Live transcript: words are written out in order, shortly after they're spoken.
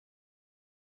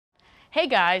Hey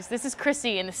guys, this is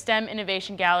Chrissy in the STEM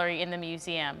Innovation Gallery in the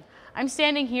museum. I'm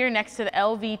standing here next to the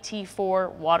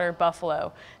LVT-4 water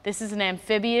buffalo. This is an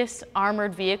amphibious,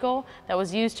 armored vehicle that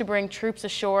was used to bring troops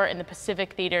ashore in the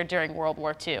Pacific Theater during World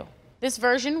War II. This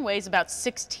version weighs about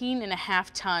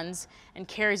 16.5 tons and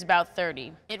carries about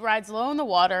 30. It rides low in the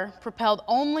water, propelled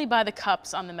only by the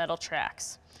cups on the metal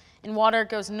tracks. In water, it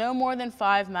goes no more than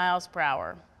 5 miles per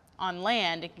hour. On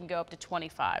land, it can go up to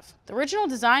 25. The original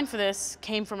design for this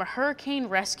came from a hurricane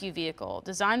rescue vehicle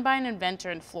designed by an inventor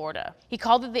in Florida. He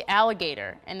called it the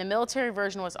Alligator, and the military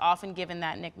version was often given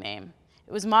that nickname.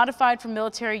 It was modified for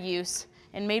military use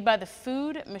and made by the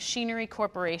Food Machinery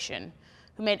Corporation,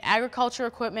 who made agriculture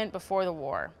equipment before the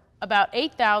war. About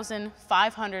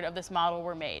 8,500 of this model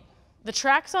were made. The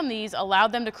tracks on these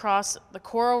allowed them to cross the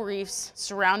coral reefs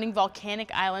surrounding volcanic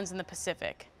islands in the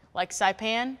Pacific, like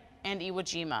Saipan and Iwo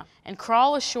Jima, and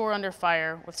crawl ashore under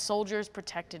fire with soldiers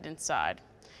protected inside.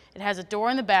 It has a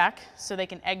door in the back so they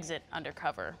can exit under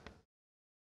cover.